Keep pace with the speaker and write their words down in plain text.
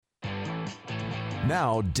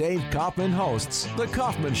Now, Dave Kaufman hosts The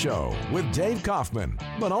Kaufman Show with Dave Kaufman,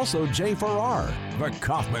 but also Jay Farrar. The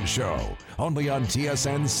Kaufman Show, only on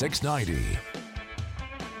TSN 690.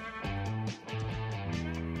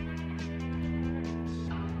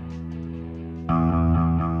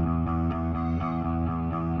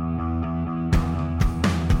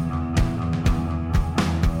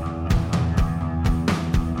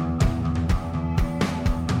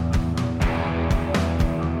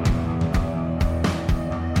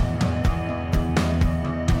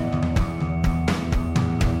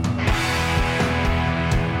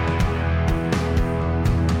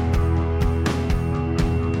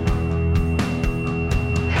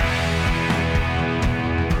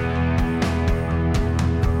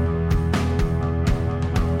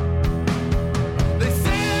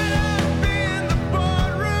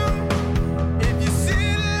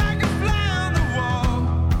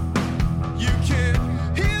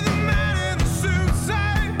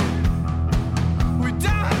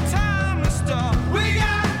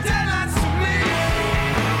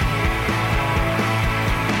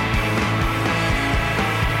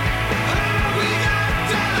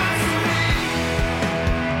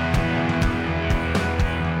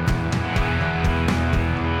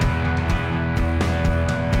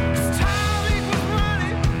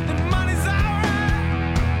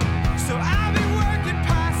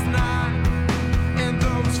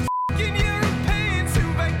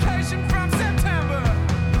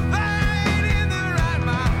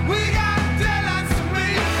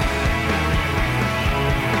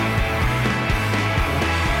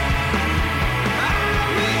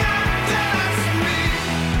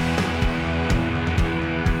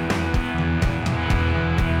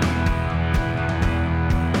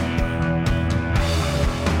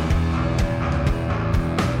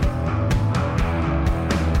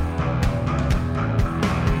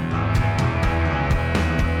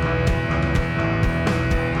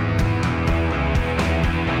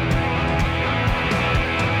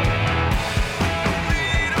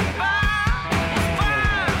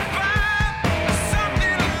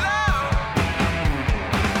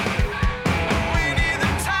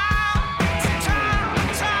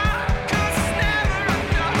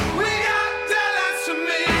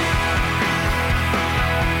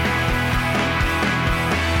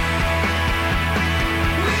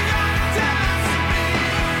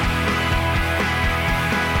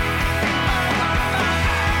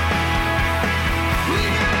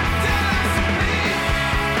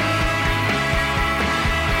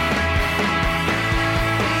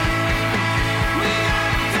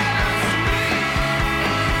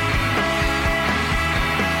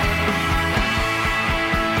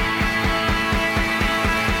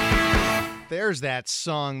 There's that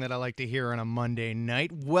song that I like to hear on a Monday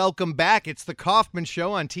night. Welcome back. It's the Kaufman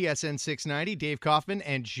Show on TSN 690. Dave Kaufman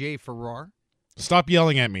and Jay Farrar. Stop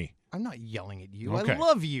yelling at me. I'm not yelling at you. Okay. I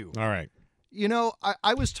love you. All right. You know,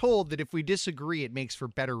 I was told that if we disagree, it makes for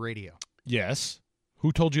better radio. Yes.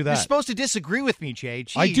 Who told you that? You're supposed to disagree with me, Jay.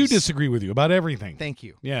 Jeez. I do disagree with you about everything. Thank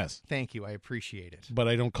you. Yes. Thank you. I appreciate it. But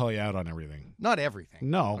I don't call you out on everything. Not everything.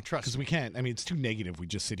 No, trust because me. we can't. I mean, it's too negative. We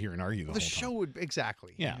just sit here and argue the whole time. The show would,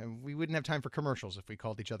 exactly. Yeah. We wouldn't have time for commercials if we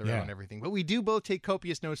called each other Yeah. out on everything. But we do both take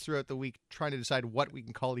copious notes throughout the week trying to decide what we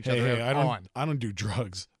can call each other out on. I don't do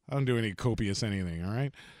drugs. I don't do any copious anything, all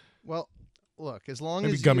right? Well, look, as long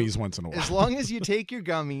Maybe as gummies once in a while. As long as you take your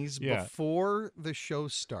gummies Yeah. before the show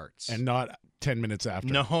starts. And not 10 minutes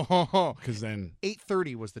after. No. Because then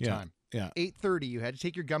 8:30 was the Yeah. time. Yeah. 8:30. You had to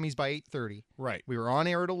take your gummies by 8:30. Right. We were on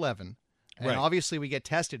air at 11. And Right. obviously we get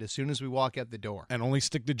tested as soon as we walk out the door. And only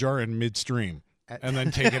stick the jar in midstream and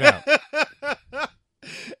then take it out.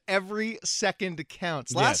 Every second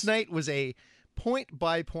counts. Yes. Last night was a point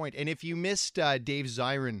by point. And if you missed Dave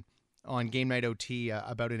Zirin on Game Night OT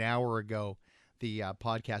about an hour ago, the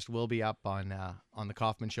podcast will be up on the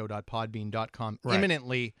kaufmanshow.podbean.com Right.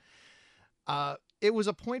 imminently. It was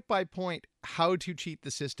a point by point how to cheat the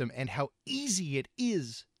system and how easy it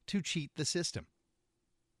is to cheat the system.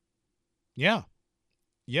 Yeah.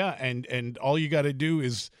 Yeah, and all you got to do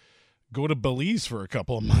is go to Belize for a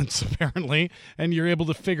couple of months, apparently, and you're able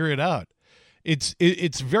to figure it out. It's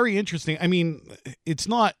very interesting. I mean, it's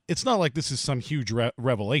not like this is some huge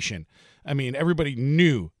revelation. I mean, everybody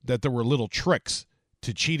knew that there were little tricks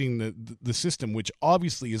to cheating the system, which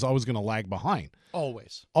obviously is always going to lag behind.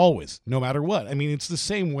 Always, no matter what. I mean, it's the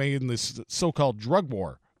same way in this so-called drug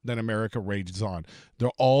war that America rages on. They're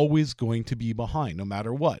always going to be behind, no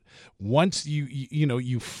matter what. Once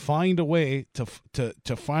you find a way to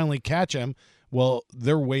finally catch them, well,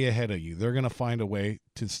 they're way ahead of you. They're going to find a way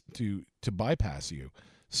to bypass you.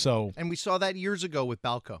 So, And we saw that years ago with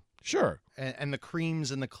Balco. sure. And the creams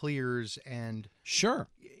and the clears, and Sure.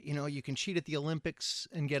 you can cheat at the Olympics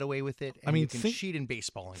and get away with it. And I mean, you can cheat in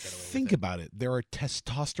baseball and get away with it. Think about it. There are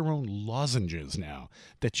testosterone lozenges now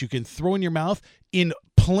that you can throw in your mouth in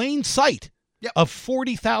plain sight Yep. of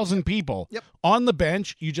 40,000 people Yep. on the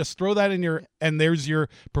bench. You just throw that in your, and there's your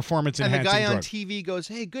performance And the enhancing guy on drug. TV goes,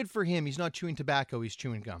 "Hey, good for him. He's not chewing tobacco. He's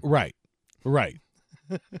chewing gum." Right.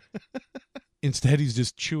 Instead, he's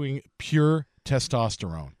just chewing pure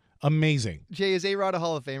testosterone. Amazing. Jay, is A-Rod a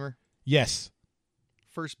Hall of Famer? Yes.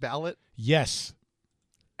 First ballot? Yes.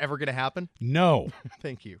 Ever going to happen? No.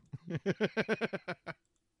 Thank you. Of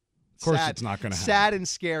course it's not going to happen. Sad and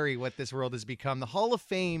scary what this world has become. The Hall of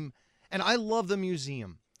Fame, and I love the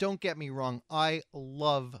museum. Don't get me wrong. I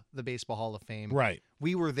love the Baseball Hall of Fame. Right.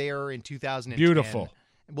 We were there in 2010. Beautiful.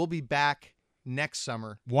 We'll be back next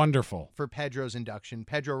summer Wonderful. for Pedro's induction.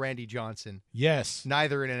 Pedro Randy Johnson. Yes.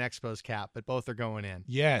 Neither in an Expos cap, but both are going in.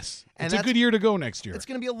 Yes. And It's a that's- good year to go next year. It's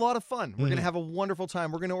going to be a lot of fun. We're going to have a wonderful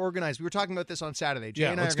time. We're going to organize. We were talking about this on Saturday. Jay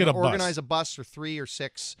Yeah, and I let's are get going a to bus. organize a bus or 3 or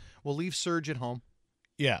 6. We'll leave Serge at home.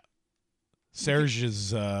 Yeah. Serge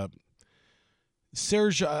is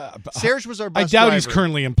Serge Serge was our bus I doubt he's driver.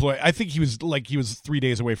 currently employed. I think he was 3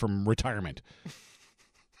 days away from retirement.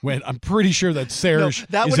 When I'm pretty sure that Serge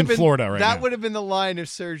that is would in have been, Florida right That now. would have been the line if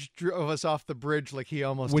Serge drove us off the bridge like he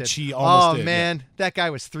almost Which did. he almost did, man, that guy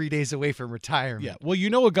was 3 days away from retirement. Yeah.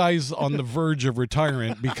 Well, a guy's on the verge of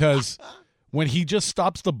retirement because when he just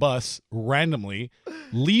stops the bus randomly,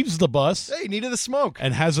 leaves the bus Hey, needed a smoke.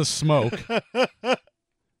 and has a smoke,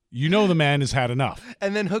 the man has had enough.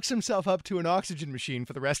 And then hooks himself up to an oxygen machine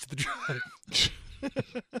for the rest of the drive.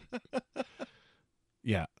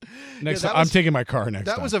 Yeah. that I'm taking my car next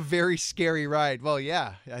time. That was a very scary ride. Well,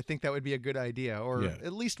 yeah, I think that would be a good idea. Or Yeah.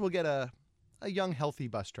 at least we'll get a young, healthy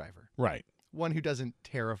bus driver. Right. One who doesn't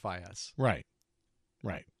terrify us. Right.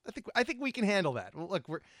 Right. I think we can handle that. Well, look,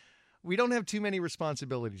 we don't have too many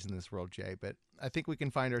responsibilities in this world, Jay, but I think we can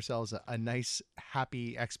find ourselves a nice,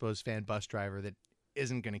 happy Expos fan bus driver that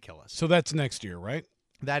isn't going to kill us. So that's next year, right?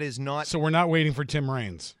 That is not So we're not waiting for Tim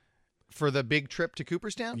Raines. for the big trip to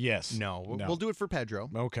Cooperstown? Yes. No, No. we'll do it for Pedro.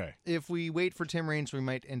 Okay. If we wait for Tim Raines, we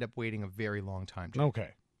might end up waiting a very long time, Jay. Okay.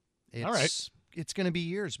 All right. It's going to be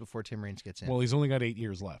years before Tim Raines gets in. Well, he's only got 8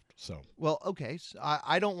 years left, so. Well, okay. So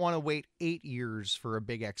I don't want to wait 8 years for a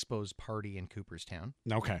big Expos party in Cooperstown.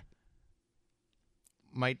 Okay.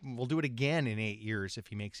 We'll do it again in 8 years if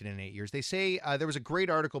he makes it in 8 years. They say there was a great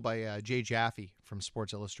article by Jay Jaffe from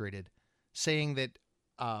Sports Illustrated saying that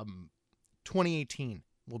 2018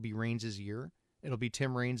 will be Raines' year. It'll be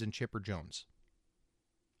Tim Raines and Chipper Jones.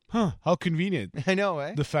 Huh. How convenient. I know,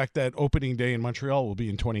 eh? The fact that opening day in Montreal will be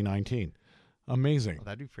in 2019. Amazing. Well,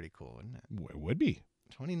 that'd be pretty cool, wouldn't it? It would be.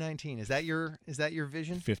 2019. Is that your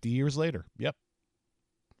vision? 50 years later. Yep.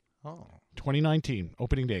 Oh, 2019.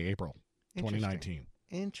 Opening day, April. interesting. 2019.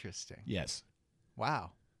 Interesting. Yes.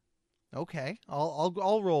 Wow. Okay,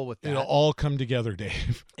 I'll roll with that. It'll all come together,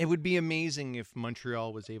 Dave. It would be amazing if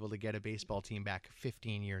Montreal was able to get a baseball team back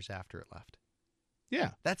 15 years after it left.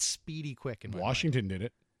 Yeah. That's speedy quick in my Washington did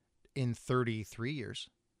it. mind. In 33 years.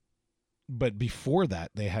 But before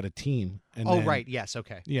that, they had a team. And Oh, then- right. Yes.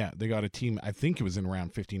 Okay. Yeah, they got a team. I think it was in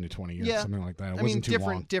around 15 to 20 years, Yeah. something like that. It I mean, wasn't too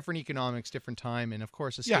long. different economics, different time, and of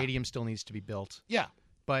course, a Yeah. stadium still needs to be built. Yeah.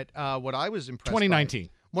 But what I was impressed 2019.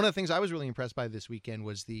 by, one of the things I was really impressed by this weekend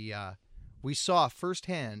was we saw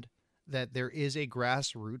firsthand that there is a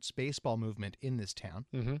grassroots baseball movement in this town.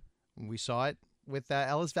 Mm-hmm. We saw it with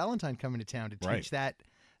Ellis Valentine coming to town to Right.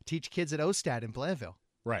 teach kids at Ostad in Blainville.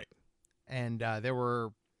 Right. And there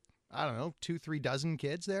were, I don't know, 2-3 dozen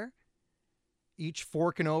kids there, each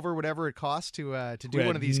forking over whatever it costs to do We one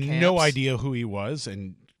had of these camps. No idea who he was,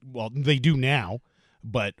 and well, they do now,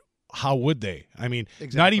 but how would they? I mean, not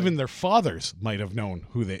Exactly. even their fathers might have known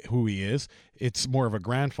who he is. It's more of a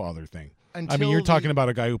grandfather thing. I mean, Until you're the- talking about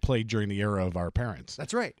a guy who played during the era of our parents.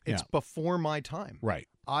 That's right. It's Yeah. before my time. Right.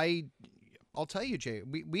 I'll tell you, Jay,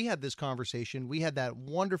 we had this conversation. We had that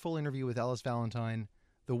wonderful interview with Ellis Valentine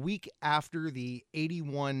the week after the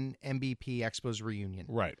 81 MVP Expos reunion.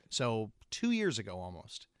 Right. So 2 years ago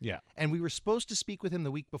almost. Yeah. And we were supposed to speak with him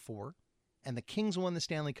the week before, and the Kings won the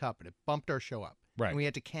Stanley Cup, and it bumped our show up. Right. And we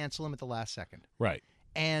had to cancel him at the last second. Right.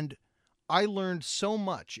 And I learned so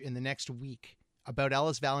much in the next week about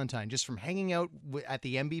Ellis Valentine just from hanging out at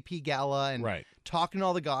the MVP gala and Right. talking to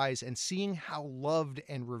all the guys and seeing how loved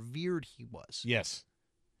and revered he was. Yes.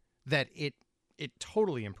 That it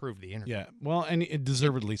totally improved the interview. Yeah. Well, and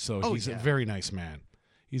deservedly so. Oh, He's yeah. a very nice man.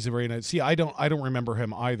 He's a very nice. See, I don't remember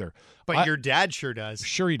him either. But your dad sure does.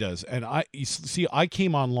 Sure he does. And I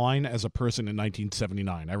came online as a person in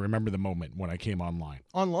 1979. I remember the moment when I came online.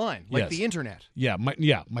 Online, like Yes. the internet. Yeah,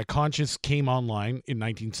 my conscience came online in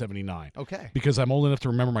 1979. Okay. Because I'm old enough to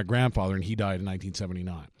remember my grandfather, and he died in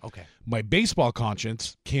 1979. Okay. My baseball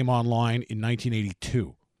conscience came online in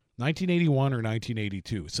 1982. 1981 or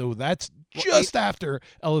 1982. So that's just after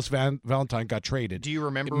Ellis Valentine got traded. Do you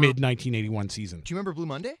remember mid-1981 season? Do you remember Blue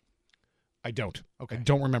Monday? I don't. Okay. I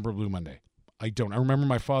don't remember Blue Monday. I don't. I remember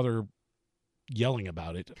my father yelling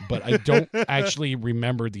about it, but I don't actually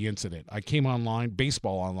remember the incident. I came online,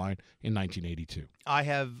 baseball online, in 1982. I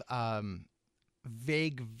have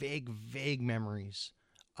vague memories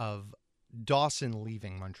of Dawson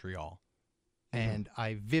leaving Montreal. And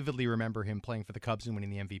I vividly remember him playing for the Cubs and winning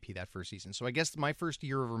the MVP that first season. So I guess my first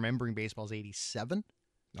year of remembering baseball is 87.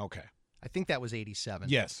 Okay. I think that was 87.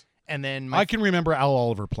 Yes. And then I can remember Al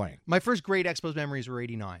Oliver playing. my first great Expos memories were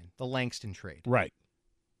 89, the Langston trade. Right.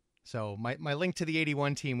 So my link to the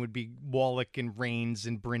 81 team would be Wallach and Raines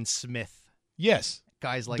and Bryn Smith. Yes.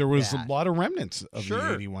 Guys like there was that. a lot of remnants of Sure.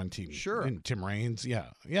 the 81 team. Sure. And Tim Raines. Yeah.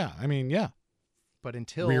 Yeah. I mean, yeah. But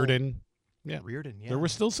until Reardon. Yeah. Reardon, yeah. There were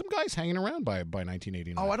still some guys hanging around by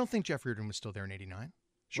 1989. Oh, I don't think Jeff Reardon was still there in 89.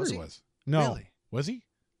 Sure was he he? was. No. Really? Was he?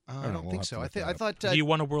 I know, don't we'll think have so. to I look that up. thought He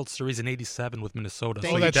won a World Series in '87 with Minnesota.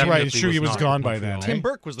 Thank Oh, you. that's definitely right. Sure, he was not gone by Montreal. then. Tim eh?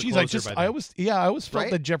 Burke was the Jeez, closer by then. I always felt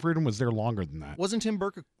Right? that Jeff Reardon was there longer than that. Wasn't Tim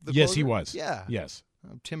Burke the Yes, closer? he was. Yeah. Yes.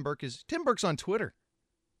 Tim Burke's on Twitter.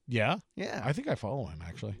 Yeah. Yeah. I think I follow him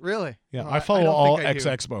actually. Really? Yeah, No, I follow don't all think I do.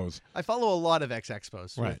 ex-expos. I follow a lot of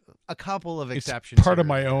ex-expos. Right. With a couple of It's exceptions. part of here.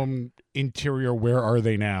 my own interior. Where are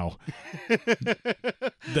they now?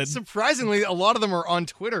 The Surprisingly, a lot of them are on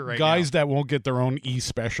Twitter right guys that won't get their own E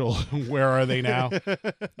special. Where are they now?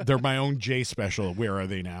 They're my own J special. Where are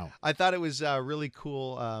they now? now. I thought it was really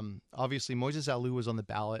cool. Obviously, Moises Alou was on the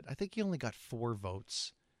ballot. I think he only got 4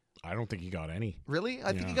 votes. I don't think he got any. Really?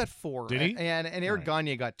 I think he Yeah. got 4. Did he? And Eric Right.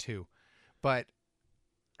 Gagne got 2. But,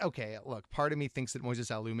 okay, look, part of me thinks that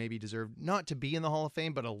Moises Alou maybe deserved not to be in the Hall of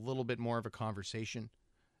Fame, but a little bit more of a conversation.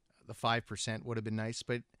 The 5% would have been nice.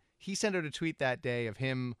 But he sent out a tweet that day of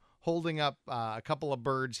him holding up a couple of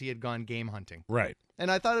birds he had gone game hunting. Right.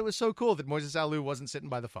 And I thought it was so cool that Moises Alou wasn't sitting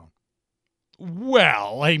by the phone.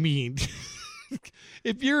 Well, I mean,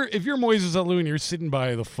 if you're Moises Alou and you're sitting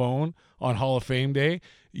by the phone on Hall of Fame day,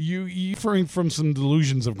 you suffering from some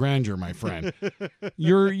delusions of grandeur, my friend.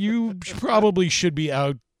 You probably should be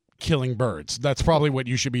out killing birds. That's probably what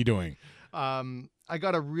you should be doing. I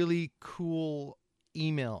got a really cool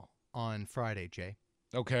email on Friday, Jay.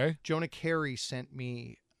 Okay. Jonah Carey sent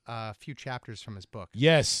me a few chapters from his book.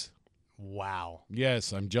 Yes. Wow.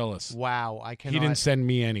 Yes, I'm jealous. Wow. I cannot. He didn't send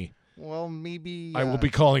me any. Well, maybe. I will be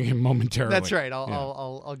calling him momentarily. That's right. I'll Yeah.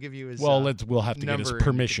 I'll give you his. Well, we'll have to get his number.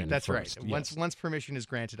 permission. That's first. right. Yes. Once permission is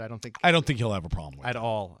granted, I don't think I don't think he'll have a problem with at it.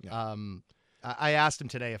 all. Yeah. I asked him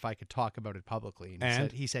today if I could talk about it publicly,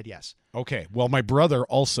 And? he said yes. Okay. Well, my brother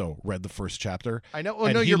also read the first chapter. I know. Oh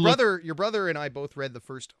And no, he your looked- brother and I both read the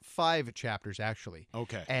first 5 chapters actually.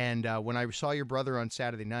 Okay. And when I saw your brother on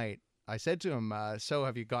Saturday night, I said to him, "So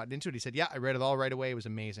have you gotten into it?" He said, "Yeah, I read it all right away. It was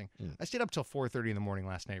amazing." I stayed up till 4:30 in the morning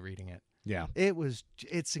last night reading it. Yeah.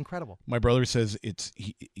 It's incredible. My brother says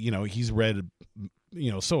he's read,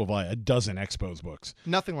 so have I, a dozen Expos books.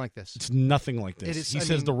 Nothing like this. It's nothing like this. It is- He I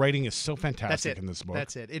says mean, the writing is so That's fantastic it. in this book.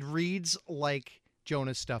 That's it. It reads like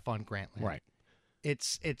Jonah's stuff on Grantland. Right.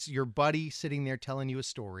 It's your buddy sitting there telling you a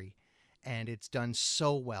story, and it's done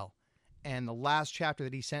so well. And the last chapter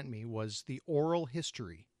that he sent me was the oral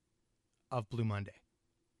history of Blue Monday,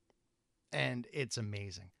 and it's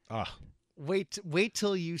amazing. Ah, Wait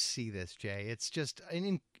till you see this, Jay. It's just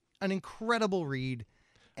an incredible read.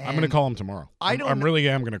 I'm going to call him tomorrow. I really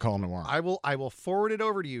am going to call him tomorrow. I will forward it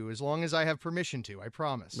over to you as long as I have permission to. I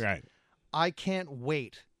promise. Right. I can't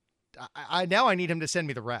wait. Now I need him to send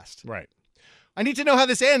me the rest. Right. I need to know how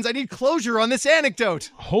this ends. I need closure on this anecdote.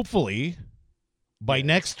 Hopefully, by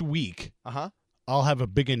next week, Uh-huh. I'll have a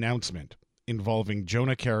big announcement involving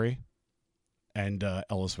Jonah Carey and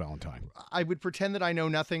Ellis Valentine. I would pretend that I know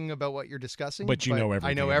nothing about what you're discussing, But you know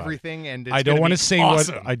I know everything about it. everything, and it's I don't gonna want be to say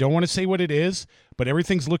awesome. I don't want to say what it is, but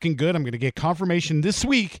everything's looking good. I'm going to get confirmation this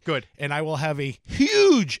week. Good. And I will have a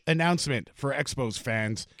huge announcement for Expos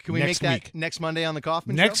fans Can we next make week. that next Monday on the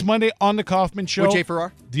Kaufman Next Show? Monday on the Kaufman Show. With Jay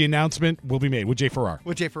Farrar? The announcement will be made with Jay Farrar.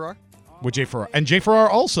 With Jay Farrar? With Jay Farrar. And Jay Farrar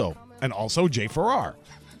also. And also Jay Farrar.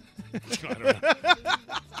 I don't know.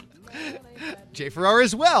 Jay Farrar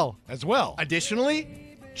as well. As well.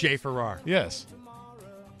 Additionally, Jay Farrar. Yes.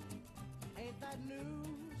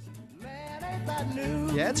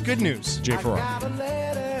 Yeah, it's good news. Jay Farrar. I got a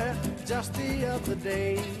letter just the other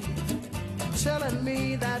day telling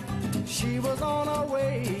me that she was on her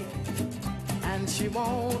way and she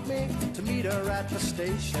want me to meet her at the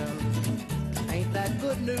station. Ain't that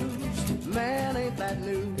good news? Man, ain't that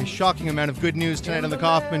news? A shocking amount of good news tonight on the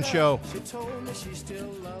Kaufman Show.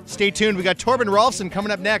 Stay tuned. We got Torben Rolfsen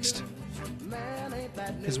coming up next.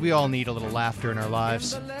 Because we all need a little laughter in our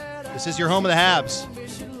lives. This is your home of the Habs.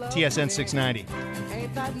 TSN 690.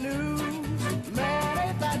 Ain't that news? Man,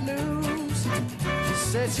 ain't that news? She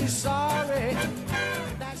said she's sorry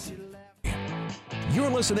that she left. You're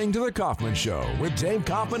listening to The Kaufman Show with Dave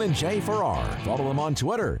Kaufman and Jay Farrar. Follow them on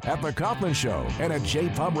Twitter at The Kaufman Show and at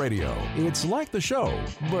JPub Radio. It's like the show,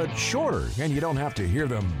 but shorter, and you don't have to hear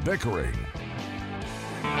them bickering.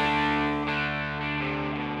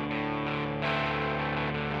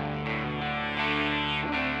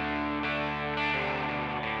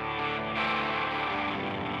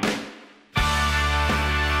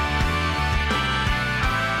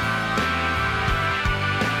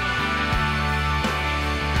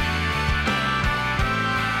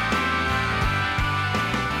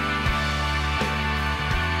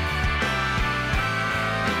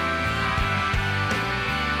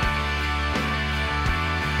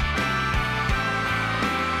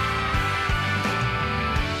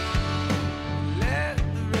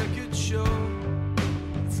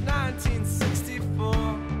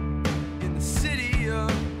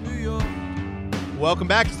 Welcome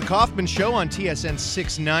back to the Kaufman Show on TSN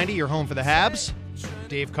 690, your home for the Habs.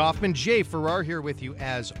 Dave Kaufman, Jay Farrar here with you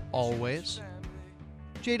as always.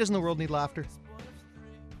 Jay, doesn't the world need laughter?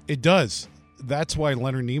 It does. That's why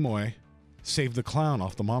Leonard Nimoy saved the clown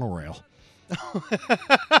off the monorail.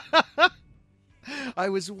 I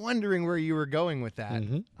was wondering where you were going with that.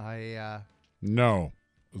 No,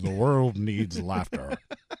 the world needs laughter.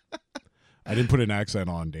 I didn't put an accent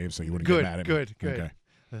on, Dave, so you wouldn't get mad at me. Good. Okay.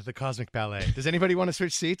 The Cosmic Ballet. Does anybody want to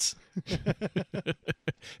switch seats?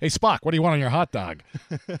 Hey, Spock, what do you want on your hot dog?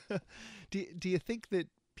 Do you think that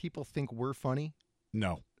people think we're funny?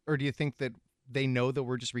 No. Or do you think that they know that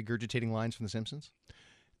we're just regurgitating lines from The Simpsons?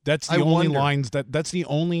 That's the that's the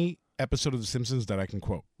only episode of The Simpsons that I can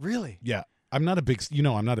quote. Really? Yeah. I'm not a big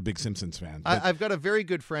Simpsons fan. I've got a very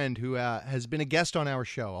good friend who has been a guest on our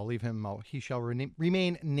show. I'll leave him. He shall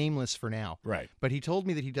remain nameless for now. Right. But he told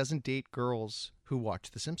me that he doesn't date girls who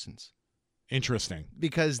watch The Simpsons. Interesting.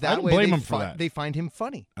 Because I that don't way blame him for that. they find him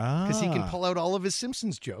funny. Because he can pull out all of his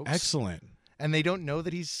Simpsons jokes. Excellent. And they don't know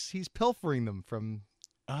that he's pilfering them from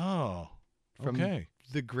okay.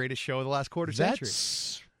 the greatest show of the last quarter century.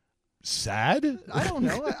 That's sad? I don't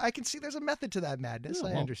know. I can see there's a method to that madness.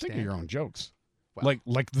 I understand. Think of your own jokes. Well,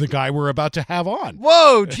 like the guy we're about to have on.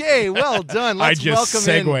 Whoa, Jay, well done.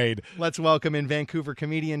 Let's welcome in Vancouver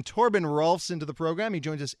comedian Torben Rolfsen to the program. He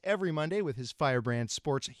joins us every Monday with his firebrand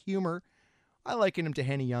sports humor. I liken him to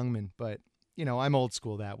Henny Youngman, but, I'm old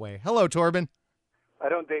school that way. Hello, Torben. I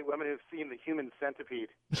don't date women who've seen The Human Centipede.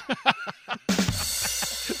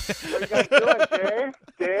 What are you guys doing, Jay?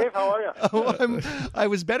 Dave, how are you? Oh, I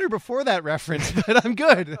was better before that reference, but I'm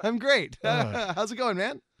good. I'm great. How's it going,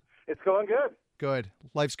 man? It's going good. Good.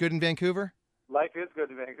 Life's good in Vancouver? Life is good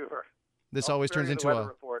in Vancouver. This always turns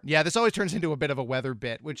into a bit of a weather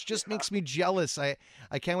bit, which just makes me jealous. I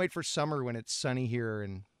can't wait for summer when it's sunny here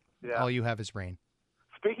and all you have is rain.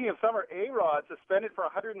 Speaking of summer, A-Rod suspended for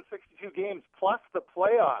 162 games plus the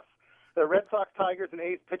playoffs. The Red Sox, Tigers, and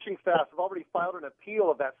A's pitching staffs have already filed an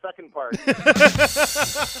appeal of that second part.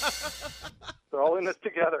 They're all in this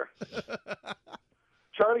together.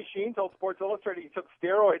 Charlie Sheen told Sports Illustrated he took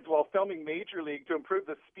steroids while filming Major League to improve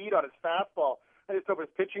the speed on his fastball. I just hope his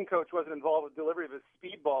pitching coach wasn't involved with delivery of his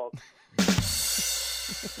speedballs.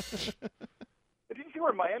 Did you see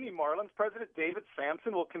where Miami Marlins president David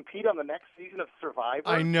Sampson will compete on the next season of Survivor?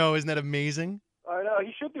 I know. Isn't that amazing? I know.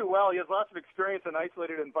 He should do well. He has lots of experience in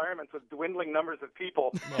isolated environments with dwindling numbers of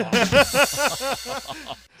people.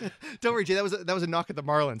 Don't worry, Jay. That was a knock at the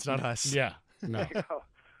Marlins, not us. Yeah. No.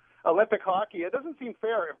 Olympic hockey. It doesn't seem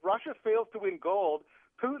fair. If Russia fails to win gold,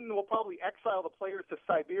 Putin will probably exile the players to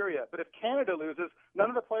Siberia. But if Canada loses, none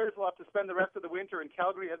of the players will have to spend the rest of the winter in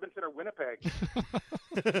Calgary, Edmonton, or Winnipeg.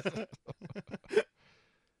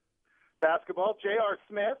 Basketball. J.R.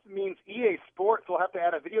 Smith means EA Sports will have to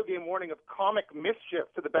add a video game warning of comic mischief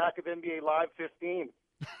to the back of NBA Live 15.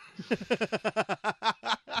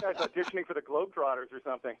 Guy's auditioning for the Globetrotters or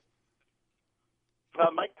something.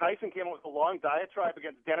 Mike Tyson came up with a long diatribe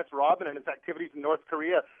against Dennis Rodman and his activities in North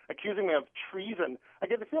Korea, accusing him of treason. I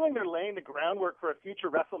get the feeling they're laying the groundwork for a future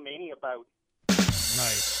WrestleMania bout.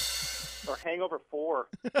 Nice. Or Hangover 4.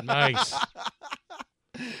 Nice.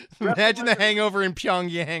 Imagine the hangover in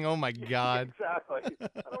Pyongyang. Oh, my God. Exactly.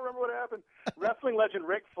 I don't remember what happened. Wrestling legend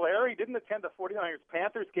Ric Flair, he didn't attend the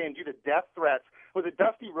 49ers-Panthers game due to death threats. Was it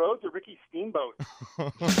Dusty Rhodes or Ricky Steamboat?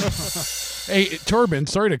 Hey, Torben,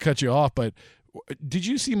 sorry to cut you off, but did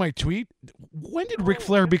you see my tweet? When did Ric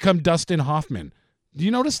Flair become Dustin Hoffman? Do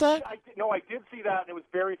you notice that? I did see that, and it was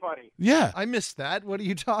very funny. Yeah. I missed that. What are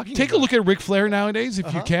you talking Take about? a look at Ric Flair nowadays,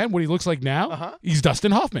 if you can, what he looks like now. He's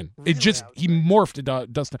Dustin Hoffman. He morphed to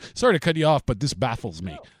Dustin. Sorry to cut you off, but this baffles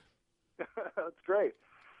me. That's great.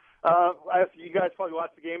 You guys probably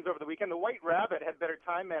watched the games over the weekend. The White Rabbit had better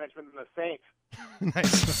time management than the Saints.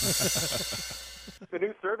 Nice. The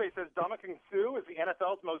new survey says Ndamukong Suh is the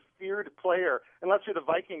NFL's most feared player. Unless you're the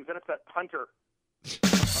Vikings, then it's that punter.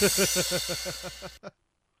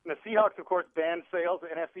 And the Seahawks, of course, banned sales of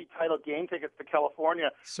NFC title game tickets to California.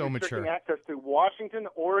 So restricting mature. access to Washington,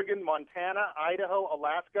 Oregon, Montana, Idaho,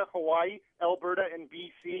 Alaska, Hawaii, Alberta, and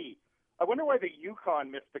BC. I wonder why the Yukon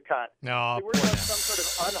missed the cut. No, They were on some sort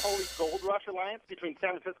of unholy gold rush alliance between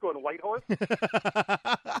San Francisco and Whitehorse.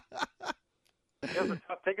 Those are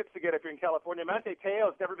tough tickets to get if you're in California. Manti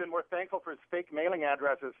Te'o's never been more thankful for his fake mailing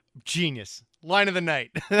addresses. Genius. Line of the night.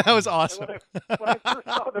 That was awesome. When I first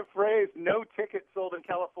saw the phrase "no tickets sold in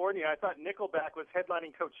California," I thought Nickelback was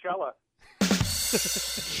headlining Coachella.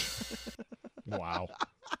 Wow.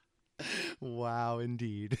 Wow,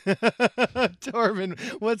 indeed. Torben,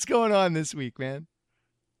 what's going on this week, man?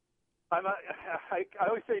 I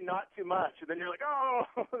always say not too much, and then you're like, oh,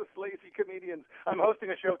 those lazy comedians. I'm hosting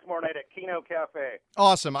a show tomorrow night at Kino Cafe.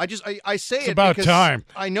 Awesome. I say It's it about because time.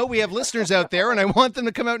 I know we have listeners out there, and I want them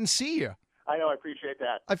to come out and see you. I know, I appreciate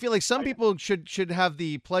that. I feel like some people should have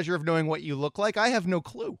the pleasure of knowing what you look like. I have no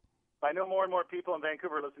clue. I know more and more people in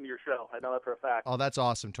Vancouver listen to your show. I know that for a fact. Oh, that's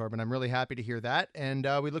awesome, Torben. I'm really happy to hear that, and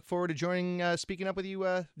we look forward to joining up with you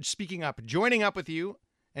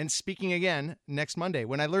and speaking again next Monday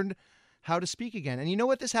when I learned how to speak again. And you know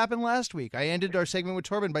what? This happened last week. I ended our segment with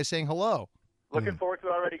Torben by saying hello. Looking forward to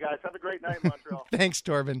it already, guys. Have a great night in Montreal. Thanks,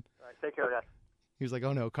 Torben. All right, take care, guys. He was like,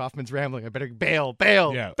 "Oh no, Kaufman's rambling. I better bail,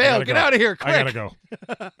 Yeah, get go. out of here, quick." I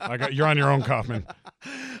gotta go. You're on your own, Kaufman.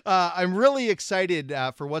 I'm really excited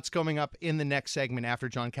for what's coming up in the next segment after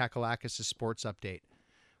John Kakalakis' sports update.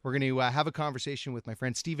 We're going to have a conversation with my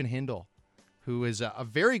friend Stephen Hindle, who is a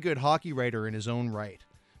very good hockey writer in his own right.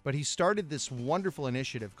 But he started this wonderful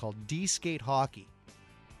initiative called DSkate Hockey.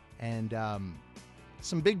 And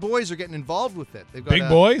some big boys are getting involved with it. They've got Big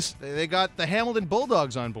boys? They got the Hamilton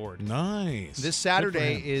Bulldogs on board. Nice. This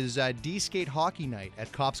Saturday is DSkate Hockey Night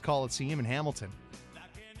at Cops Coliseum in Hamilton.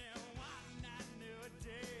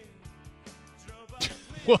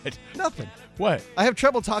 What? Nothing. What? I have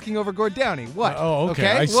trouble talking over Gord Downey. What? Oh,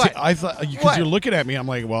 okay. What? I thought because What? you're looking at me. I'm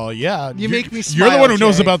like, well, yeah. You make me You're the smile, one who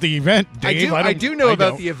knows Jay. about the event, Dave. I do know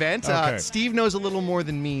about the event. Okay. Steve knows a little more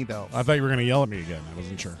than me, though. I thought you were going to yell at me again. I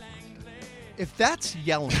wasn't sure. If that's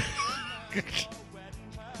yelling,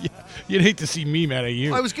 You'd hate to see me mad at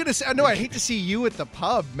you. I was gonna say no. I'd hate to see you at the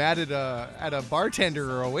pub, mad at a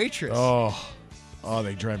bartender or a waitress. Oh,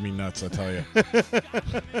 they drive me nuts. I tell you.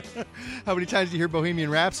 How many times did you hear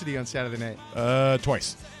Bohemian Rhapsody on Saturday night?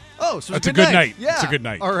 Twice. Oh, so That's it's a good night. Yeah, It's a good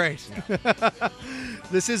night. All right.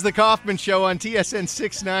 This is the Kaufman Show on TSN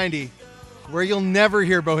 690, where you'll never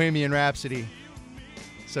hear Bohemian Rhapsody.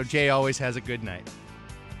 So Jay always has a good night.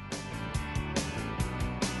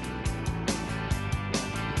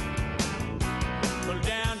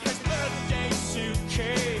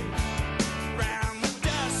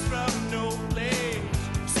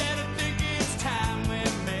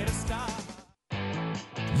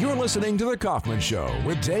 You're listening to The Kaufman Show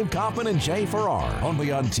with Dave Kaufman and Jay Farrar,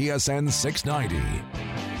 only on TSN 690.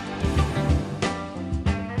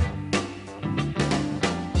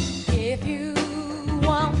 If you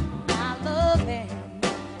want my loving,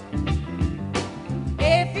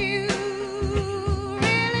 if you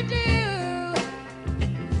really do,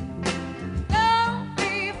 don't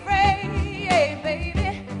be afraid,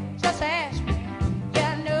 baby, just ask me.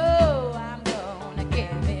 You know I'm gonna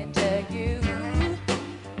give it to you.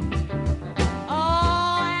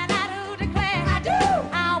 Oh, and I do declare, I do.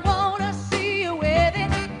 I wanna see you with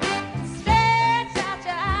it. Stretch out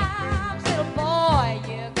your arms, little boy,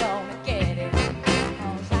 you're gonna get it.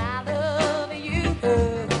 'Cause I love you.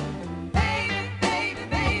 Baby, baby,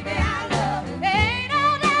 baby, I love you. Ain't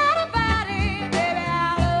no doubt about it, baby,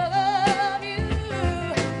 I love you.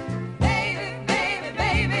 Baby, baby,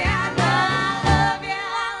 baby, I love you.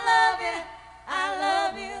 I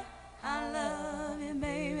love you, I love you,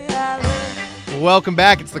 baby, I love you. Welcome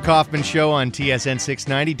back. It's the Kaufman Show on TSN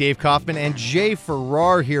 690. Dave Kaufman and Jay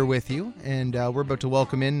Farrar here with you. And we're about to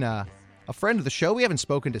welcome in a friend of the show. We haven't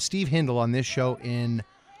spoken to Steve Hindle on this show in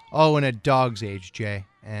a dog's age, Jay.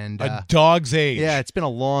 And A dog's age. yeah, it's been a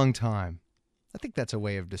long time. I think that's a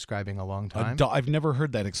way of describing a long time. I've never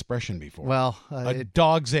heard that expression before. Well, a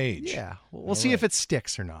dog's age. Yeah, we'll see if it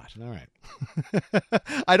sticks or not. All right.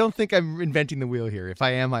 I don't think I'm inventing the wheel here. If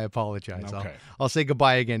I am, I apologize. Okay. I'll say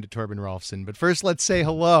goodbye again to Torben Rolfsen. But first, let's say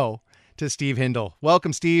hello to Steve Hindle.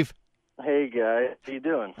 Welcome, Steve. Hey, guys. How you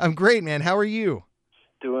doing? I'm great, man. How are you?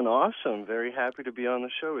 Doing awesome. Very happy to be on the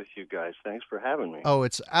show with you guys. Thanks for having me. Oh,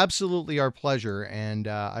 it's absolutely our pleasure. And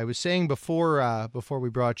I was saying before we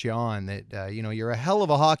brought you on that you're a hell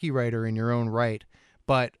of a hockey writer in your own right.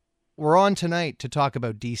 But we're on tonight to talk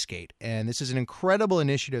about DSkate, and this is an incredible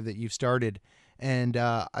initiative that you've started. And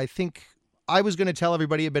I think I was going to tell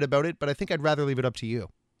everybody a bit about it, but I think I'd rather leave it up to you.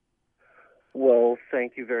 Well,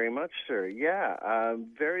 thank you very much, sir. Yeah, I'm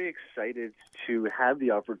very excited to have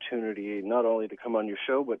the opportunity not only to come on your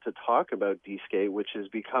show, but to talk about DSkate, which has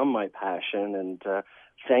become my passion. And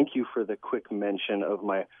thank you for the quick mention of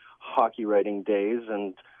my hockey writing days.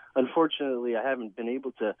 And unfortunately, I haven't been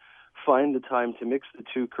able to find the time to mix the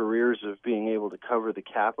two careers of being able to cover the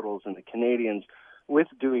Capitals and the Canadians with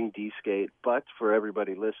doing DSkate. But for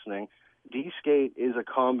everybody listening, DSkate is a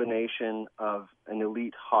combination of an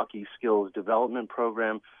elite hockey skills development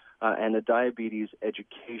program and a diabetes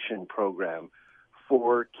education program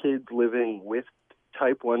for kids living with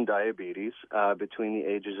type 1 diabetes between the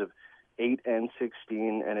ages of 8 and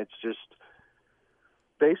 16. And it's just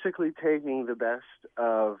basically taking the best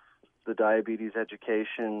of the diabetes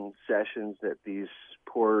education sessions that these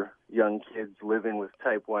poor young kids living with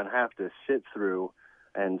type 1 have to sit through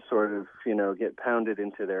and sort of, get pounded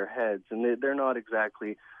into their heads. And they're not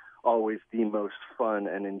exactly always the most fun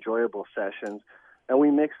and enjoyable sessions. And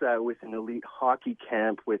we mix that with an elite hockey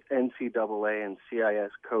camp with NCAA and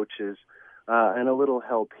CIS coaches and a little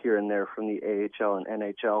help here and there from the AHL and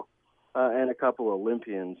NHL and a couple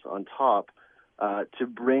Olympians on top to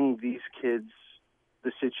bring these kids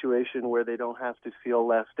the situation where they don't have to feel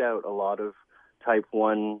left out. A lot of type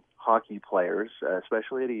 1 hockey players,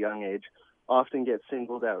 especially at a young age, often get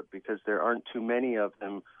singled out because there aren't too many of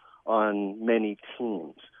them on many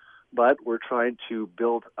teams. But we're trying to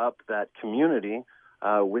build up that community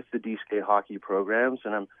with the DSkate hockey programs,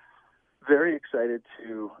 and I'm very excited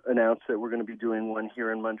to announce that we're going to be doing one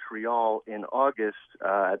here in Montreal in August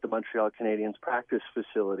at the Montreal Canadiens practice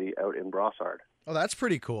facility out in Brossard. Oh, that's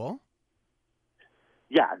pretty cool.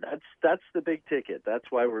 Yeah, that's the big ticket. That's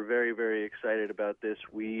why we're very, very excited about this.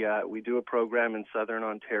 We do a program in Southern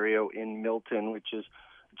Ontario in Milton, which is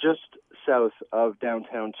just south of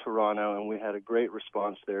downtown Toronto, and we had a great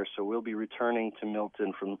response there. So we'll be returning to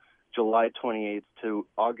Milton from July 28th to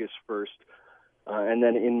August 1st, and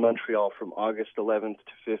then in Montreal from August 11th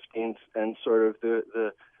to 15th. And sort of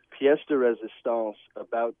the pièce de résistance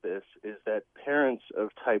about this is that parents of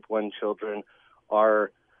type 1 children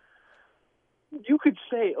are, you could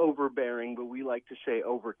say overbearing, but we like to say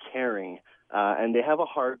overcaring, and they have a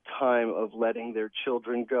hard time of letting their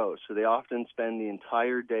children go. So they often spend the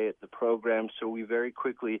entire day at the program. So we very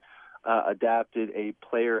quickly adapted a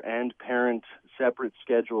player and parent separate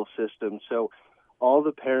schedule system. So all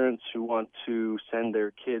the parents who want to send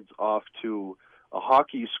their kids off to a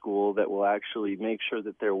hockey school that will actually make sure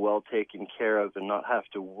that they're well taken care of and not have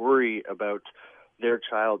to worry about their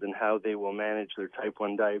child and how they will manage their type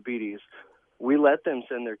 1 diabetes, we let them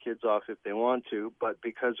send their kids off if they want to, but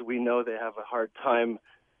because we know they have a hard time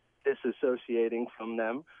disassociating from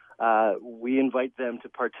them, we invite them to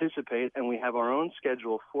participate, and we have our own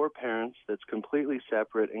schedule for parents that's completely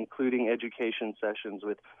separate, including education sessions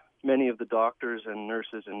with many of the doctors and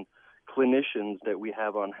nurses and clinicians that we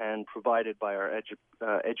have on hand, provided by our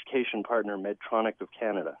education partner, Medtronic of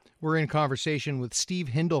Canada. We're in conversation with Steve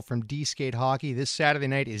Hindle from DSkate Hockey. This Saturday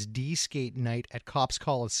night is DSkate night at Cops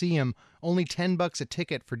Coliseum. Only $10 a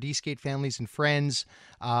ticket for DSkate families and friends.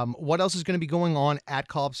 What else is going to be going on at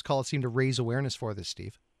Cops Coliseum to raise awareness for this,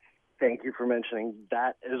 Steve? Thank you for mentioning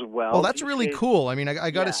that as well. Well, that's really cool. I mean,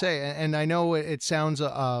 I got to say, and I know it sounds,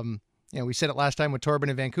 we said it last time with Torben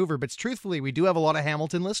in Vancouver, but truthfully, we do have a lot of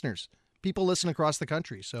Hamilton listeners. People listen across the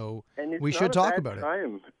country, so we should talk about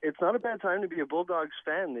it. It's not a bad time to be a Bulldogs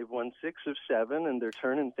fan. They've won 6 of 7, and they're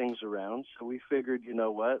turning things around. So we figured, you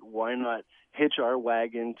know what, why not hitch our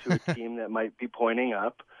wagon to a team that might be pointing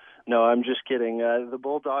up? No, I'm just kidding. The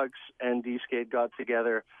Bulldogs and DSkate got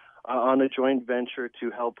together on a joint venture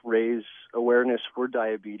to help raise awareness for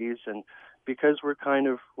diabetes, and because we're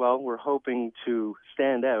we're hoping to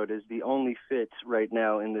stand out as the only fit right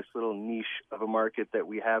now in this little niche of a market that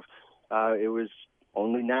we have, it was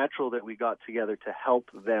only natural that we got together to help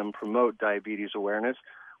them promote diabetes awareness.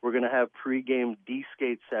 We're going to have pregame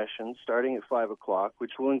DSkate sessions starting at 5 o'clock,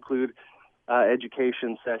 which will include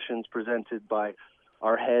education sessions presented by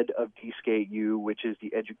our head of DSkate U, which is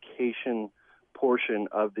the education portion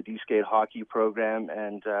of the DSkate hockey program.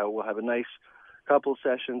 And we'll have a nice couple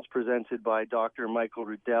sessions presented by Dr. Michael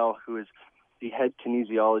Rudell, who is the head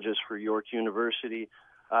kinesiologist for York University,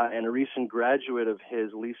 and a recent graduate of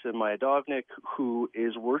his, Lisa Majadovnik, who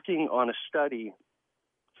is working on a study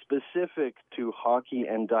specific to hockey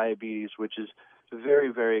and diabetes, which is very,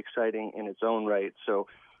 very exciting in its own right. So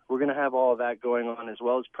we're going to have all of that going on, as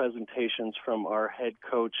well as presentations from our head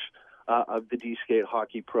coach of the DSkate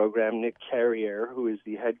hockey program, Nick Carrier, who is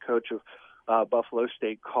the head coach of Buffalo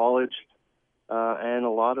State College, and a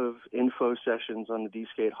lot of info sessions on the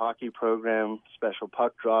DSkate hockey program, special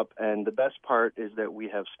puck drop. And the best part is that we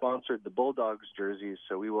have sponsored the Bulldogs jerseys,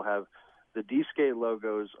 so we will have the DSkate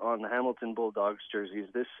logos on the Hamilton Bulldogs jerseys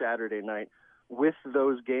this Saturday night, with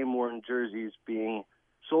those game-worn jerseys being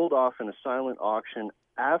sold off in a silent auction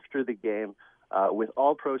after the game, with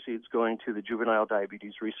all proceeds going to the Juvenile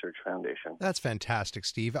Diabetes Research Foundation. That's fantastic,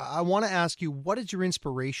 Steve. I want to ask you, what is your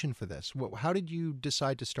inspiration for this? How did you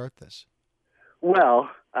decide to start this? Well,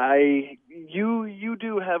 you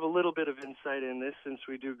do have a little bit of insight in this, since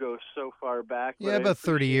we do go so far back. Yeah, about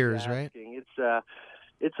 30 years, right?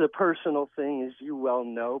 It's a personal thing, as you well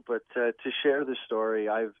know, but to share the story,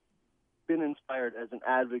 I've been inspired as an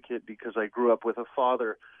advocate because I grew up with a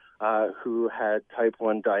father who had type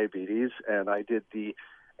 1 diabetes, and I did the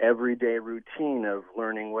everyday routine of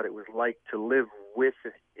learning what it was like to live with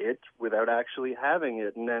it without actually having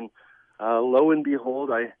it. And then, lo and behold,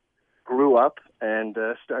 I grew up and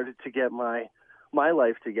started to get my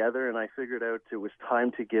life together, and I figured out it was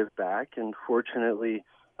time to give back. And fortunately,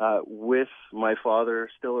 with my father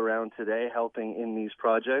still around today helping in these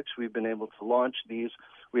projects, we've been able to launch these.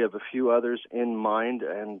 We have a few others in mind,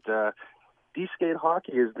 and DSkate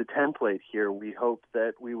hockey is the template here. We hope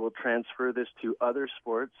that we will transfer this to other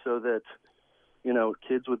sports so that,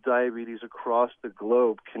 kids with diabetes across the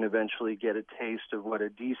globe can eventually get a taste of what a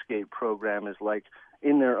DSkate program is like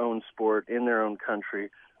in their own sport, in their own country.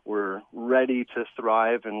 We're ready to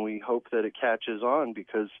thrive, and we hope that it catches on,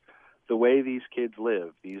 because the way these kids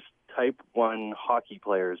live, these type 1 hockey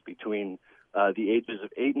players between the ages of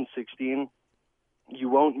 8 and 16, you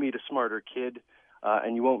won't meet a smarter kid,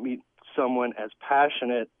 and you won't meet someone as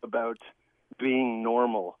passionate about being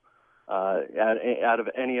normal out of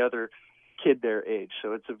any other kid their age.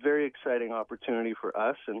 So it's a very exciting opportunity for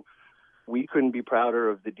us, and we couldn't be prouder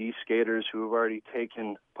of the D-skaters who have already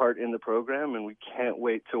taken part in the program, and we can't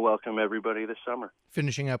wait to welcome everybody this summer.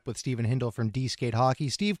 Finishing up with Stephen Hindle from DSkate Hockey.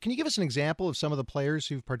 Steve, can you give us an example of some of the players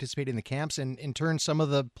who've participated in the camps, and in turn some of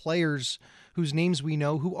the players whose names we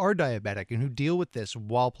know who are diabetic and who deal with this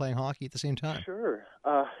while playing hockey at the same time? Sure.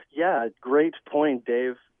 Yeah, great point,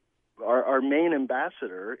 Dave. Our main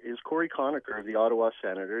ambassador is Corey Conacher of the Ottawa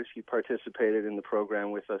Senators. He participated in the program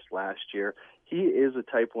with us last year. He is a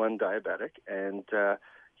type 1 diabetic, and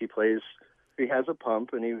he has a pump,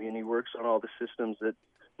 and he works on all the systems that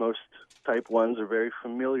most type 1s are very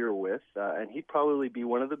familiar with, and he'd probably be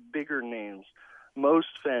one of the bigger names most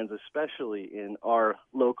fans, especially in our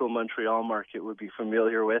local Montreal market, would be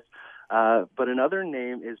familiar with. But another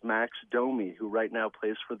name is Max Domi, who right now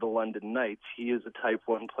plays for the London Knights. He is a type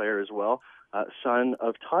 1 player as well, son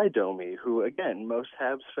of Ty Domi, who, again, most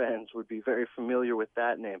Habs fans would be very familiar with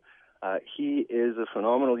that name. He is a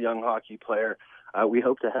phenomenal young hockey player. We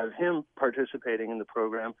hope to have him participating in the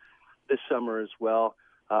program this summer as well.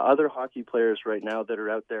 Other hockey players right now that are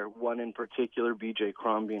out there, one in particular, BJ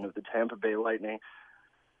Crombeen of the Tampa Bay Lightning.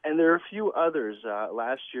 And there are a few others.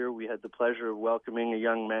 Last year, we had the pleasure of welcoming a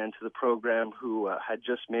young man to the program who had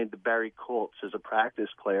just made the Barrie Colts as a practice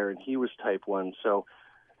player, and he was type 1. So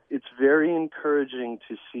it's very encouraging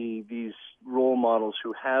to see these role models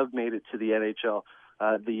who have made it to the NHL.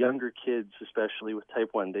 The younger kids, especially with type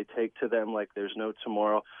 1, they take to them like there's no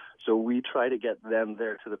tomorrow. So we try to get them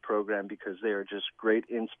there to the program because they are just great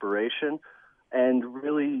inspiration. And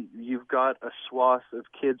really, you've got a swath of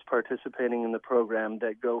kids participating in the program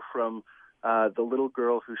that go from the little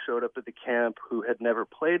girl who showed up at the camp who had never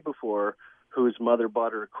played before, whose mother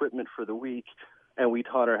bought her equipment for the week, and we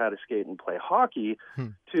taught her how to skate and play hockey,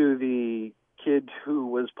 to the kid who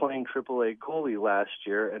was playing AAA goalie last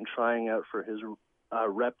year and trying out for his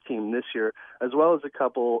rep team this year, as well as a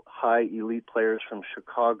couple high elite players from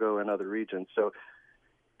Chicago and other regions. So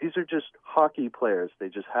these are just hockey players. They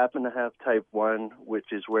just happen to have type 1, which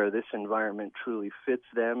is where this environment truly fits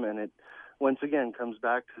them. And it, once again, comes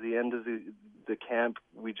back to the end of the camp.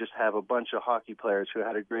 We just have a bunch of hockey players who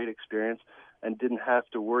had a great experience, and didn't have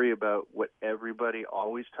to worry about what everybody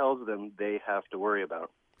always tells them they have to worry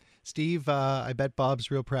about. Steve, I bet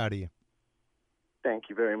Bob's real proud of you. Thank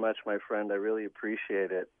you very much, my friend. I really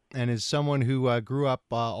appreciate it. And as someone who grew up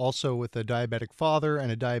also with a diabetic father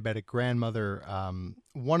and a diabetic grandmother,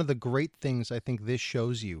 one of the great things I think this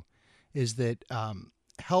shows you is that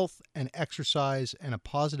health and exercise and a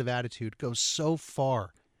positive attitude goes so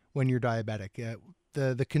far when you're diabetic.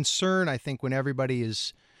 The concern, I think, when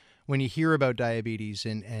you hear about diabetes,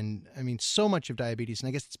 and I mean, so much of diabetes, and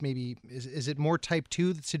I guess it's maybe, is it more type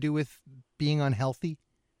 2 that's to do with being unhealthy?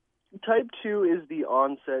 Type 2 is the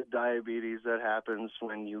onset diabetes that happens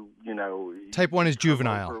when you Type 1 is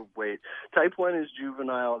juvenile. Overweight. Type 1 is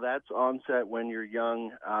juvenile. That's onset when you're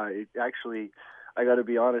young. Actually, I got to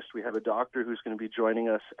be honest, we have a doctor who's going to be joining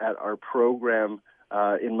us at our program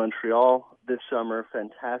in Montreal this summer.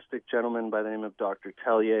 Fantastic gentleman by the name of Dr.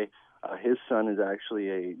 Tellier. His son is actually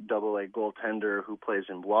a double-A goaltender who plays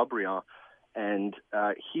in Boisbriand, and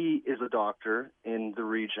he is a doctor in the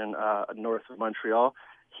region north of Montreal.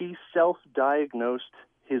 He self-diagnosed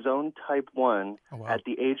his own type 1 at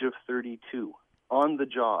the age of 32 on the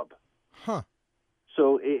job. Huh.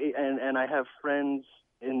 So, and I have friends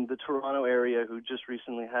in the Toronto area who just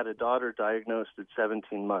recently had a daughter diagnosed at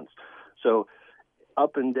 17 months. So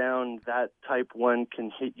up and down, that type 1 can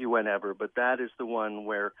hit you whenever, but that is the one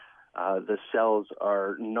where the cells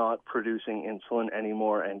are not producing insulin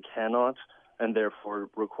anymore and cannot, and therefore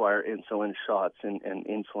require insulin shots and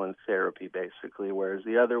insulin therapy, basically, whereas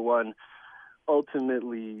the other one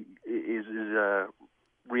ultimately is a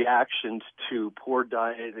reaction to poor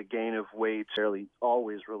diet, a gain of weight, fairly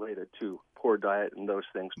always related to poor diet and those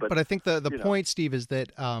things. But I think the point, Steve, is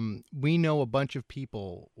that we know a bunch of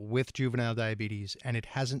people with juvenile diabetes, and it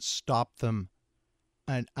hasn't stopped them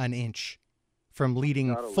an inch from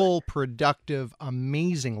leading full, productive,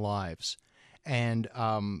 amazing lives. And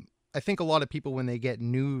I think a lot of people, when they get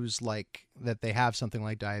news like that they have something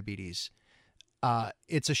like diabetes,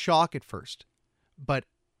 it's a shock at first, but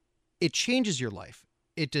it changes your life.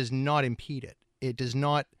 It does not impede it. It does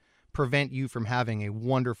not prevent you from having a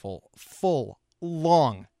wonderful, full,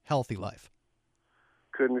 long, healthy life.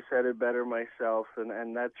 Couldn't have said it better myself,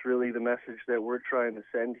 and that's really the message that we're trying to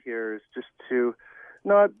send here, is just to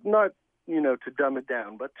not to dumb it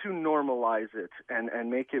down, but to normalize it and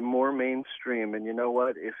make it more mainstream. And you know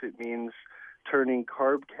what? If it means turning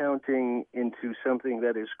carb counting into something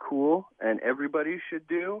that is cool and everybody should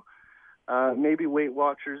do, maybe Weight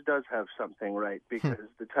Watchers does have something right, because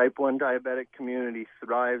the type 1 diabetic community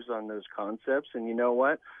thrives on those concepts. And you know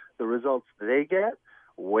what? The results they get,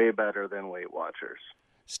 way better than Weight Watchers.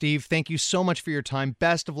 Steve, thank you so much for your time.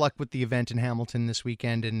 Best of luck with the event in Hamilton this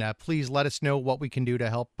weekend, and please let us know what we can do to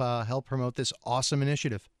help promote this awesome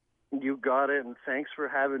initiative. You got it, and thanks for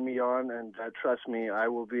having me on, and trust me, I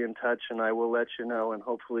will be in touch, and I will let you know, and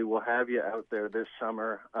hopefully we'll have you out there this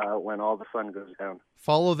summer when all the fun goes down.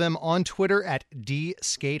 Follow them on Twitter at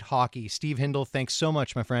DSkate Hockey. Steve Hindle, thanks so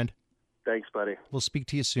much, my friend. Thanks, buddy. We'll speak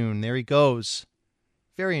to you soon. There he goes.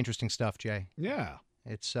 Very interesting stuff, Jay. Yeah.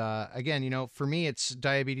 It's, again, for me,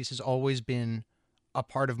 diabetes has always been a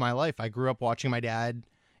part of my life. I grew up watching my dad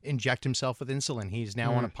inject himself with insulin. He's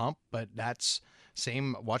now on a pump, but that's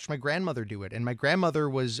same. Watched my grandmother do it. And my grandmother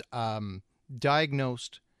was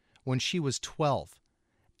diagnosed when she was 12.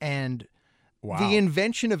 And the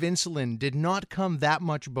invention of insulin did not come that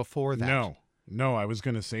much before that. No, I was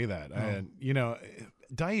going to say that.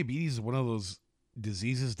 Diabetes is one of those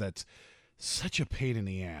diseases that's such a pain in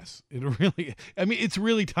the ass. It's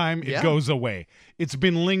really time it goes away. It's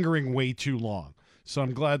been lingering way too long. So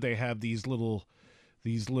I'm glad they have these little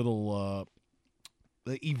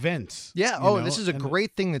events. Yeah. This is a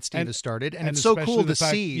great thing that Steve has started, and it's so cool to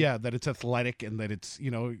see. Yeah, that it's athletic and that it's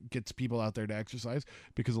gets people out there to exercise,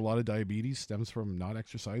 because a lot of diabetes stems from not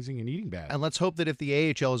exercising and eating bad. And let's hope that if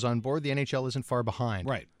the AHL is on board, the NHL isn't far behind.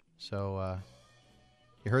 Right. So,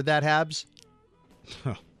 you heard that, Habs?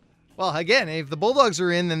 Well, again, if the Bulldogs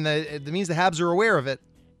are in, then that means the Habs are aware of it.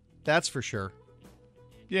 That's for sure.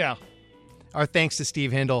 Yeah. Our thanks to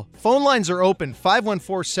Steve Hindle. Phone lines are open,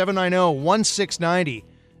 514-790-1690.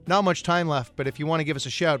 Not much time left, but if you want to give us a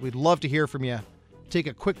shout, we'd love to hear from you. Take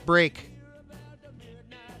a quick break,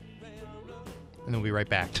 and then we'll be right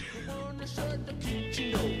back.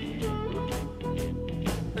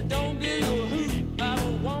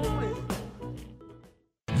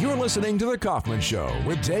 You're listening to The Kaufman Show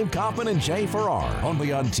with Dave Kaufman and Jay Farrar,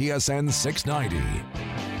 only on TSN 690.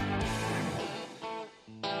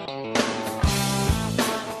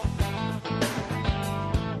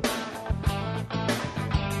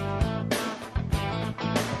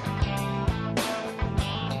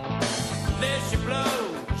 There's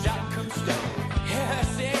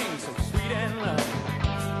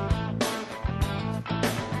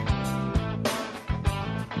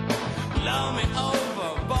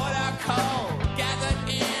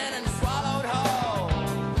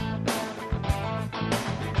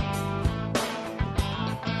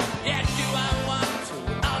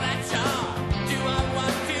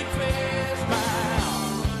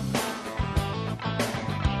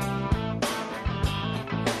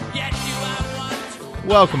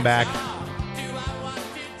Welcome back.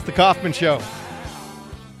 It's the Kaufman Show.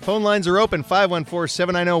 Phone lines are open,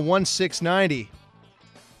 514-790-1690.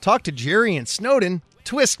 Talk to Jerry in Snowden.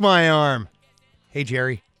 Twist my arm. Hey,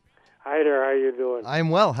 Jerry. Hi there, how you doing? I'm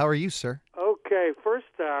well. How are you, sir? Okay, first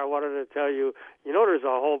I wanted to tell you, there's a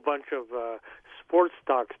whole bunch of sports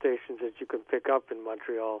talk stations that you can pick up in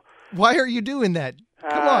Montreal. Why are you doing that?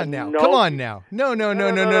 Come on now. no. Come on now. No. On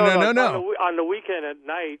the weekend at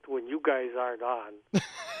night when you guys aren't on.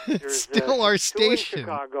 It's still our two in station.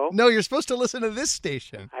 Chicago. No, you're supposed to listen to this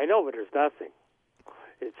station. I know, but there's nothing.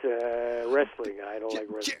 It's wrestling. I don't like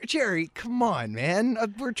wrestling. Jerry, come on, man.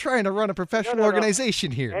 We're trying to run a professional No.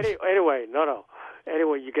 organization here. Anyway, no.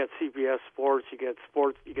 Anyway, you get CBS Sports, you get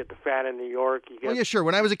the Fan in New York. You get Oh yeah, sure.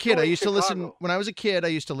 When I was a kid, two I in used to listen. Chicago. When I was a kid, I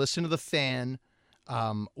used to listen to the Fan.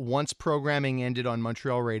 Once programming ended on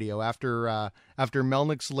Montreal radio, after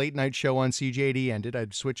Melnick's late night show on CJD ended,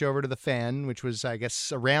 I'd switch over to the Fan, which was, I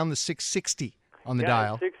guess, around the 660 on the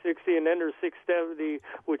dial. 660, and then there's 670,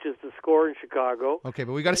 which is the Score in Chicago. Okay,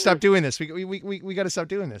 but we got to stop doing this. We got to stop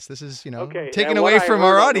doing this. This is, Okay, taken and away what I from heard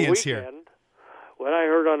our on the audience here. weekend- What I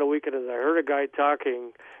heard on the weekend is I heard a guy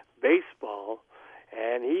talking baseball,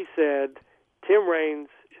 and he said Tim Raines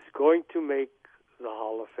is going to make the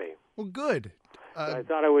Hall of Fame. Well, good. So I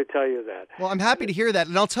thought I would tell you that. Well, I'm happy to hear that,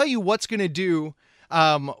 and I'll tell you what's going to do.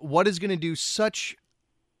 What is going to do such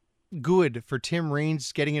good for Tim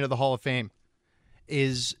Raines getting into the Hall of Fame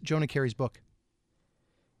is Jonah Carey's book.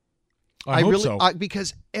 I hope so.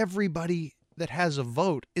 Because everybody that has a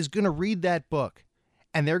vote is going to read that book,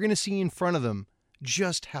 and they're going to see in front of them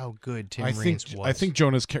just how good Tim Raines was. I think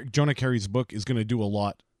Jonah Carey's book is going to do a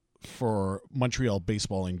lot for Montreal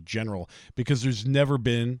baseball in general, because there's never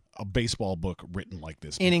been a baseball book written like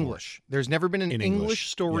this in before. English. There's never been an In English English,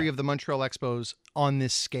 story yeah. of the Montreal Expos on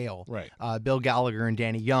this scale. Right. Bill Gallagher and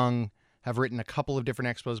Danny Young have written a couple of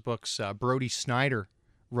different Expos books. Brody Snyder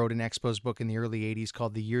wrote an Expos book in the early 80s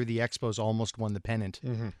called The Year the Expos Almost Won the Pennant.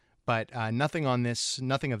 Mm-hmm. But nothing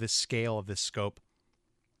of this scale, of this scope.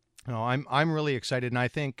 No, I'm really excited, and I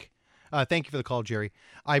think thank you for the call, Jerry.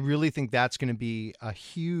 I really think that's going to be a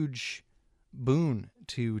huge boon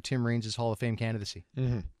to Tim Raines' Hall of Fame candidacy.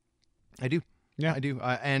 Mm-hmm. I do. Yeah. I do.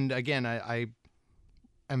 And again, I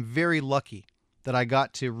am very lucky that I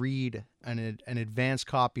got to read an advanced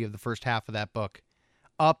copy of the first half of that book,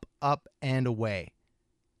 Up, and Away.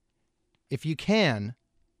 If you can,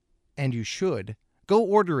 and you should, go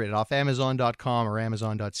order it off Amazon.com or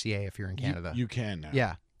Amazon.ca if you're in Canada. You can now.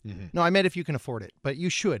 Yeah. Mm-hmm. No, I meant if you can afford it, but you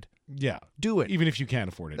should. Yeah. Do it. Even if you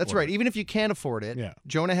can't afford it. That's order right. it. Even if you can't afford it. Yeah.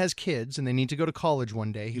 Jonah has kids and they need to go to college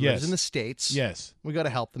one day. He lives in the States. Yes. We got to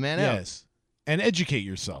help the man out. Yes. And educate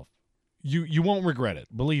yourself. You won't regret it.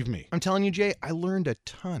 Believe me. I'm telling you, Jay, I learned a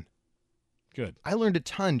ton. Good. I learned a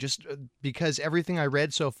ton just because everything I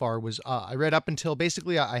read so far was, I read up until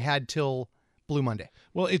basically I had till Blue Monday.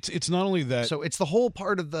 Well, it's not only that. So it's the whole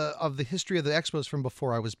part of the history of the Expos from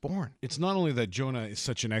before I was born. It's not only that Jonah is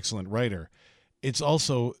such an excellent writer. It's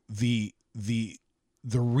also the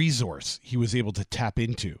resource he was able to tap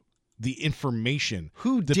into, the information.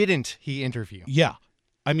 Who didn't he interview? Yeah.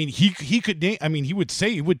 I mean, he could name, I mean, he would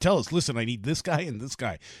tell us, listen, I need this guy and this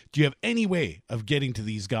guy. Do you have any way of getting to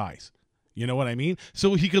these guys? You know what I mean?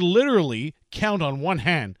 So he could literally count on one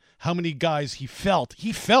hand how many guys he felt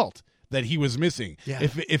that he was missing. Yeah.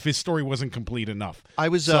 If his story wasn't complete enough. I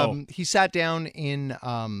was, he sat down in,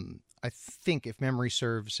 I think if memory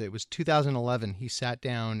serves, it was 2011. He sat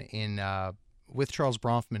down with Charles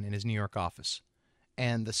Bronfman in his New York office.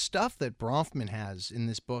 And the stuff that Bronfman has in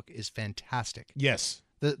this book is fantastic. Yes.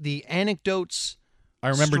 The anecdotes I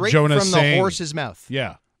remember straight Jonah from saying, the horse's mouth.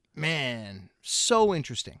 Yeah. Man, so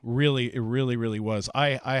interesting. Really, it really was.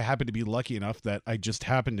 I happened to be lucky enough that I just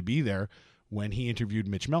happened to be there when he interviewed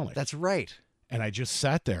Mitch Melnick. That's right. And I just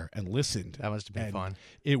sat there and listened. That must have been fun.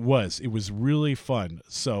 It was really fun.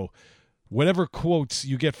 So whatever quotes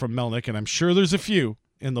you get from Melnick, and I'm sure there's a few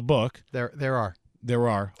in the book. There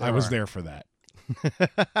are. I was there for that.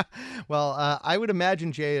 Well, I would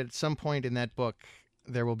imagine, Jay, at some point in that book,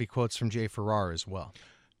 there will be quotes from Jay Farrar as well.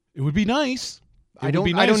 It would be nice. I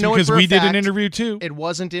don't know because it for we a did an fact. interview too. It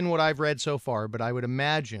wasn't in what I've read so far, but I would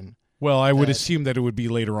imagine. Well, I would assume that it would be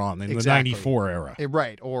later on in Exactly. the 94 era.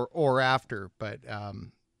 Right, or after. But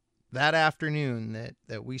that afternoon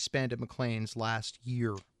that we spent at McLean's last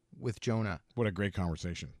year with Jonah. What a great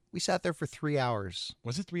conversation. We sat there for 3 hours.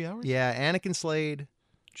 Was it 3 hours? Yeah, Anakin Slade,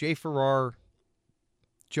 Jay Farrar,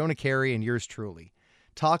 Jonah Carey, and yours truly.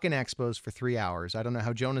 Talking Expos for 3 hours. I don't know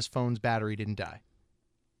how Jonah's phone's battery didn't die.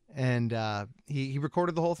 And he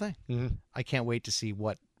recorded the whole thing. Mm-hmm. I can't wait to see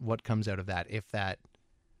what comes out of that. If that,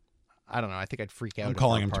 I don't know. I think I'd freak out. I'm if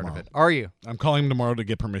calling we're him part tomorrow. Of it. Are you? I'm calling him tomorrow to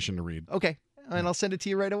get permission to read. Okay. And I'll send it to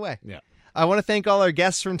you right away. Yeah. I want to thank all our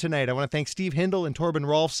guests from tonight. I want to thank Steve Hindle and Torben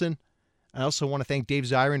Rolfsen. I also want to thank Dave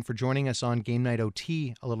Zirin for joining us on Game Night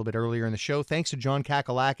OT a little bit earlier in the show. Thanks to John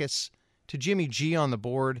Kakalakis, to Jimmy G on the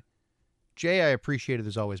board. Jay, I appreciate it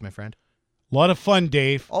as always, my friend. A lot of fun,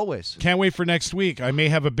 Dave. Always. Can't wait for next week. I may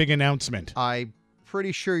have a big announcement. I'm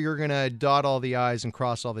pretty sure you're going to dot all the I's and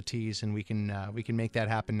cross all the T's, and we can make that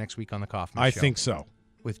happen next week on the Kaufman Show. I think so.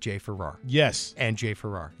 With Jay Farrar. Yes. And Jay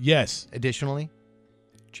Farrar. Yes. Additionally,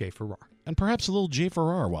 Jay Farrar. And perhaps a little Jay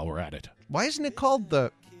Farrar while we're at it. Why isn't it called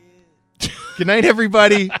the... Good night,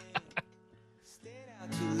 everybody. Stayed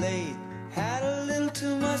out too late, had a little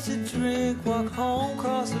too much to drink, walk home,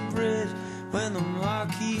 cross the bridge when the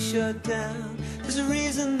marquee shut down. There's a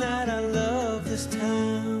reason that I love this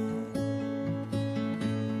town.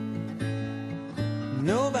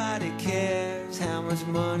 Nobody cares how much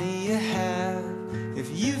money you have.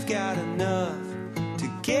 If you've got enough to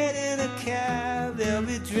get in a cab, there'll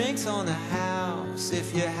be drinks on the house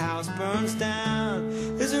if your house burns down.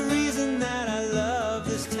 There's a reason that I love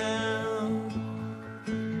this town.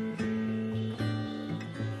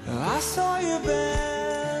 I saw your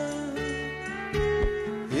band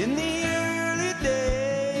in the early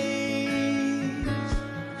days.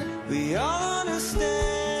 We all understand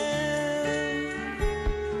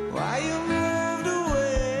why you moved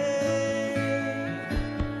away.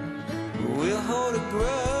 We'll hold a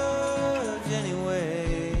grudge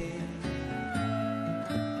anyway.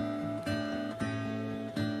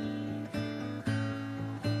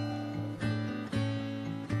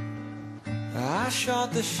 I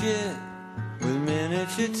shot the shit with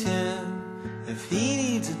miniature Tim. If he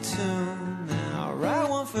needs a tune, then I'll write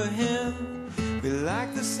one for him. We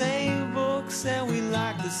like the same books and we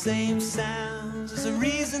like the same sounds. There's a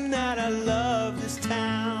reason that I love this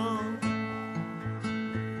town.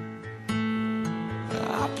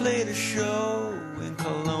 I played a show in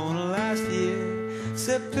Kelowna last year.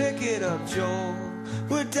 Said pick it up, Joel,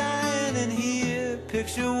 we're dying in here.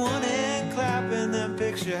 Picture one hand clapping, then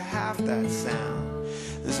picture half that sound.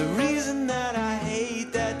 There's a reason that I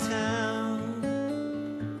hate that town.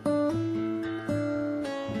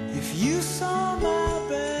 If you saw my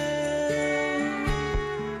band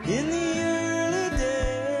in the early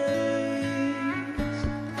days,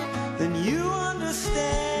 then you understand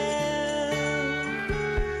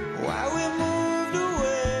why we moved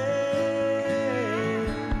away.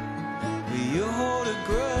 You hold a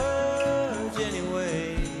grudge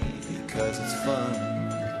anyway, because it's fun.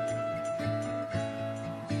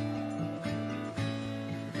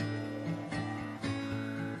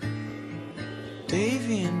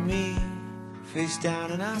 Davy and me, face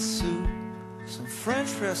down in our soup, some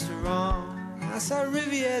French restaurant outside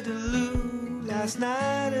Rivière de Loup. Last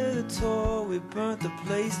night at a tour, we burnt the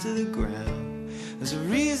place to the ground. There's a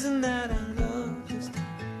reason that I love this town.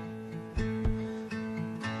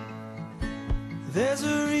 There's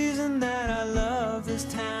a reason that I love this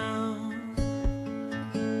town.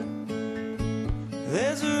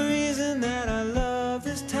 There's a reason that I love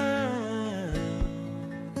this town.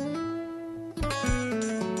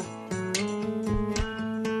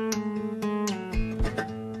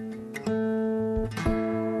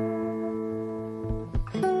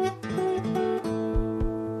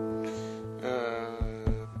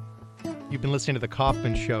 You've been listening to The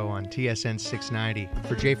Kaufman Show on TSN 690.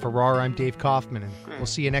 For Jay Farrar, I'm Dave Kaufman, and we'll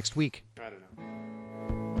see you next week. I don't know.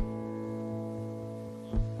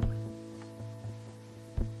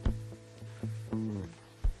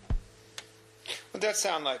 What'd that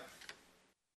sound like?